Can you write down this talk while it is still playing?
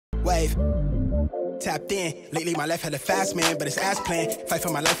Wave. Tapped in. Lately my life had a fast man, but it's ass plan. Fight for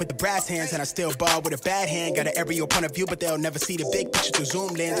my life with the brass hands, and I still ball with a bad hand. Got an aerial point of view, but they'll never see the big picture through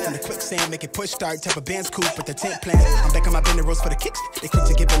zoom lens. From the quicksand, make it push start, type of band's coupe with the tent plans. I'm back on my bender rolls for the kicks. They quick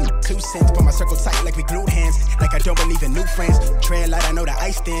to give them 2 cents. Put my circle tight like we glued hands. Like I don't believe in new friends. Tread light, I know the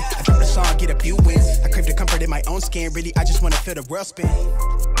ice thin. I drop the song, get a few wins. I crave the comfort in my own skin. Really, I just wanna feel the world spin.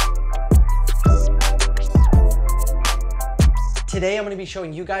 Today I'm going to be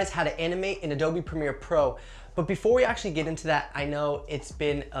showing you guys how to animate in Adobe Premiere Pro. But before we actually get into that, I know it's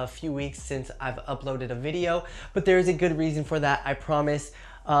been a few weeks since I've uploaded a video, but there is a good reason for that, I promise.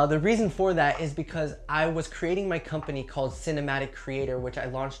 The reason for that is because I was creating my company called Cinematic Creator, which I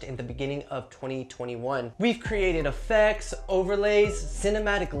launched in the beginning of 2021. We've created effects, overlays,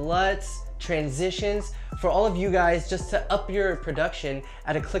 cinematic LUTs, transitions for all of you guys just to up your production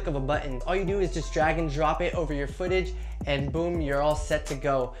at a click of a button. All you do is just drag and drop it over your footage and boom, you're all set to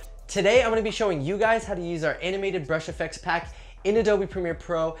go. Today, I'm gonna be showing you guys how to use our animated brush effects pack in Adobe Premiere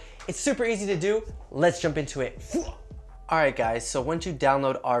Pro. It's super easy to do. Let's jump into it. All right, guys, so once you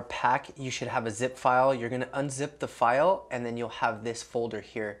download our pack, you should have a zip file. You're gonna unzip the file and then you'll have this folder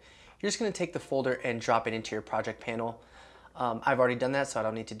here. You're just gonna take the folder and drop it into your project panel. I've already done that, so I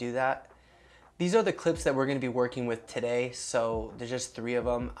don't need to do that. These are the clips that we're gonna be working with today. So there's just 3 of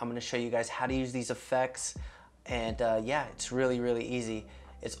them. I'm gonna show you guys how to use these effects. And yeah, it's really, really easy.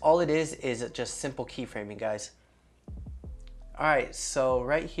 All it is just simple keyframing, guys. All right, so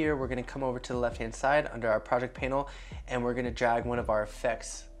right here, we're gonna come over to the left-hand side under our project panel, and we're gonna drag one of our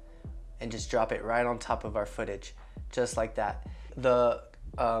effects and just drop it right on top of our footage, just like that. The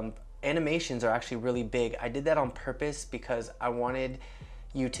animations are actually really big. I did that on purpose because I wanted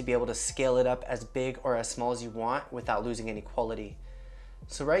you to be able to scale it up as big or as small as you want without losing any quality.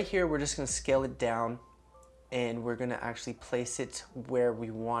 So right here, we're just gonna scale it down and we're gonna actually place it where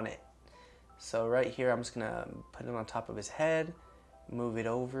we want it. So right here, I'm just gonna put it on top of his head, move it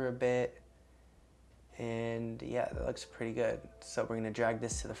over a bit, and yeah, that looks pretty good. So we're gonna drag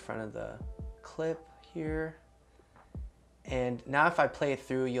this to the front of the clip here. And now if I play it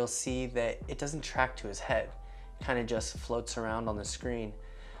through, you'll see that it doesn't track to his head. It kind of just floats around on the screen.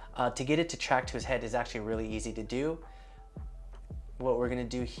 To get it to track to his head is actually really easy to do. What we're gonna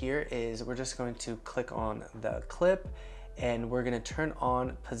do here is we're just going to click on the clip and we're gonna turn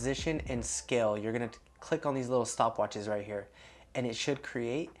on position and scale. You're gonna click on these little stopwatches right here and it should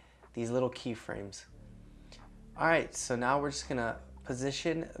create these little keyframes. All right, so now we're just gonna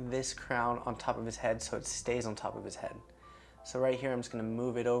position this crown on top of his head so it stays on top of his head. So right here, I'm just gonna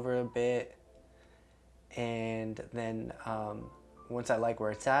move it over a bit, and then once I like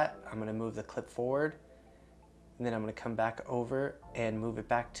where it's at, I'm gonna move the clip forward, and then I'm gonna come back over and move it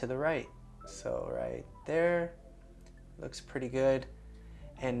back to the right. So right there, looks pretty good.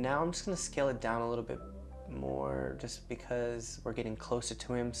 And now I'm just gonna scale it down a little bit more just because we're getting closer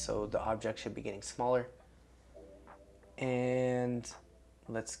to him, so the object should be getting smaller. And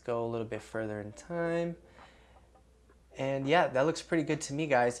let's go a little bit further in time. And yeah, that looks pretty good to me,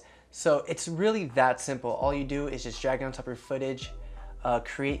 guys. So it's really that simple. All you do is just drag it on top of your footage,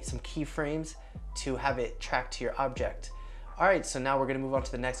 create some keyframes to have it track to your object. All right, so now we're gonna move on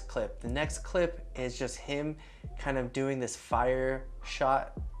to the next clip. The next clip is just him kind of doing this fire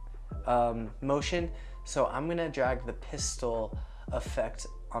shot motion. So I'm gonna drag the pistol effect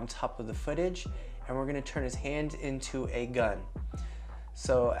on top of the footage and we're gonna turn his hand into a gun.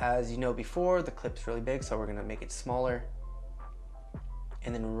 So as you know before, the clip's really big, so we're gonna make it smaller.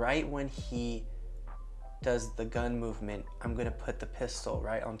 And then right when he does the gun movement, I'm gonna put the pistol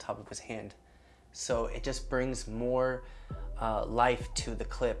right on top of his hand. So it just brings more life to the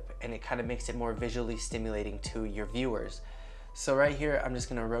clip and it kind of makes it more visually stimulating to your viewers. So right here, I'm just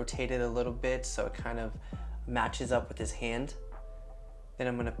gonna rotate it a little bit so it kind of matches up with his hand. Then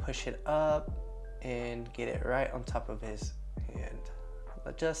I'm gonna push it up and get it right on top of his hand,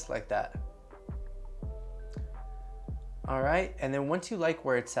 just like that. All right, and then once you like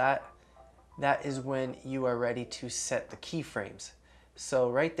where it's at, that is when you are ready to set the keyframes. So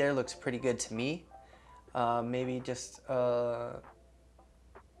right there looks pretty good to me. Maybe just,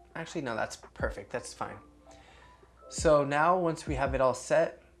 actually no, that's perfect, that's fine. So now once we have it all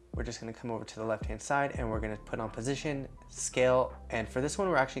set, we're just gonna come over to the left-hand side and we're gonna put on position, scale, and for this one,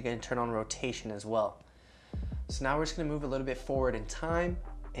 we're actually gonna turn on rotation as well. So now we're just gonna move a little bit forward in time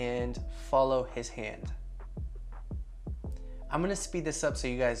and follow his hand. I'm gonna speed this up so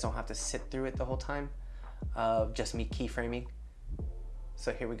you guys don't have to sit through it the whole time of just me keyframing.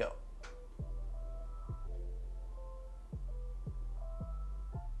 So here we go.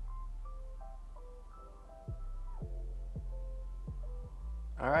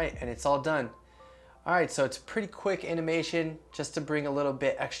 All right, and it's all done. All right, so it's a pretty quick animation just to bring a little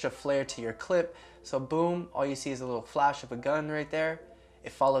bit extra flair to your clip. So boom, all you see is a little flash of a gun right there.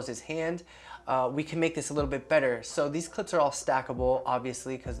 It follows his hand. We can make this a little bit better. So these clips are all stackable,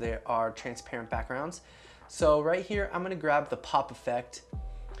 obviously, because they are transparent backgrounds. So right here, I'm gonna grab the pop effect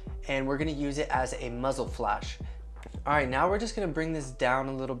and we're gonna use it as a muzzle flash. All right, now we're just gonna bring this down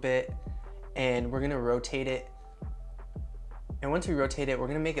a little bit and we're gonna rotate it. And once we rotate it, we're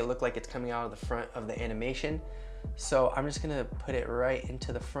gonna make it look like it's coming out of the front of the animation. So I'm just gonna put it right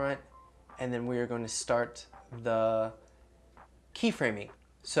into the front and then we are going to start the keyframing.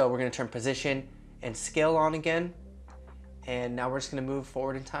 So we're gonna turn position and scale on again. And now we're just gonna move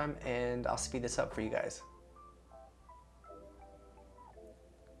forward in time and I'll speed this up for you guys.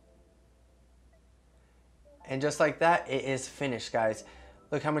 And just like that, it is finished, guys.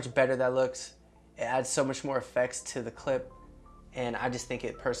 Look how much better that looks. It adds so much more effects to the clip. And I just think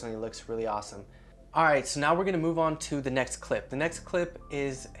it personally looks really awesome. All right, so now we're gonna move on to the next clip. The next clip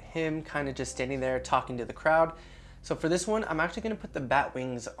is him kind of just standing there talking to the crowd. So for this one, I'm actually gonna put the bat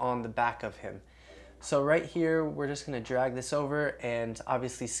wings on the back of him. So right here, we're just gonna drag this over and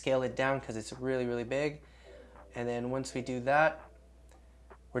obviously scale it down because it's really, really big. And then once we do that,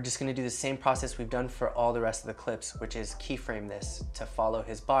 we're just gonna do the same process we've done for all the rest of the clips, which is keyframe this to follow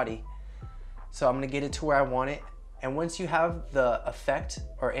his body. So I'm gonna get it to where I want it. And once you have the effect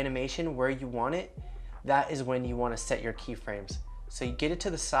or animation where you want it, that is when you want to set your keyframes. So you get it to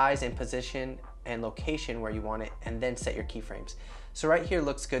the size and position and location where you want it and then set your keyframes. So right here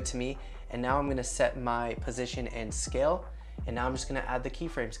looks good to me. And now I'm going to set my position and scale. And now I'm just going to add the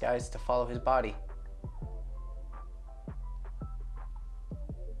keyframes, guys, to follow his body.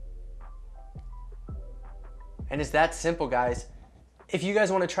 And it's that simple, guys. If you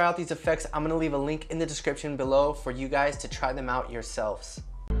guys want to try out these effects, I'm going to leave a link in the description below for you guys to try them out yourselves.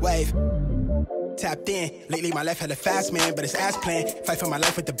 Wave. Tapped in. Lately my life had a fast man, but it's ass plan. Fight for my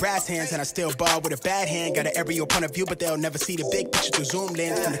life with the brass hands, and I still ball with a bad hand. Got an aerial point of view, but they'll never see the big picture through zoom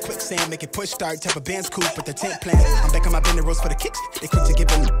lens. From the quicksand, make it push start, type of band's coupe with the tent plan. I'm back on my bender rolls for the kicks. They quick to give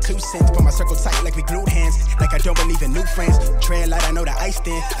them 2 cents. Put my circle tight like we glued hands. Like I don't believe in new friends. Trail light, I know the ice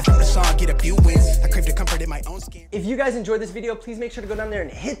thin. I drop the song, get a few wins. I crave the comfort in my own skin. If you guys enjoyed this video, please make sure to go down there and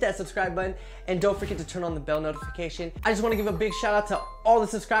hit that subscribe button. And don't forget to turn on the bell notification. I just want to give a big shout out to all the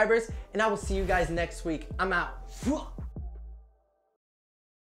subscribers, and I will see you guys next week. I'm out.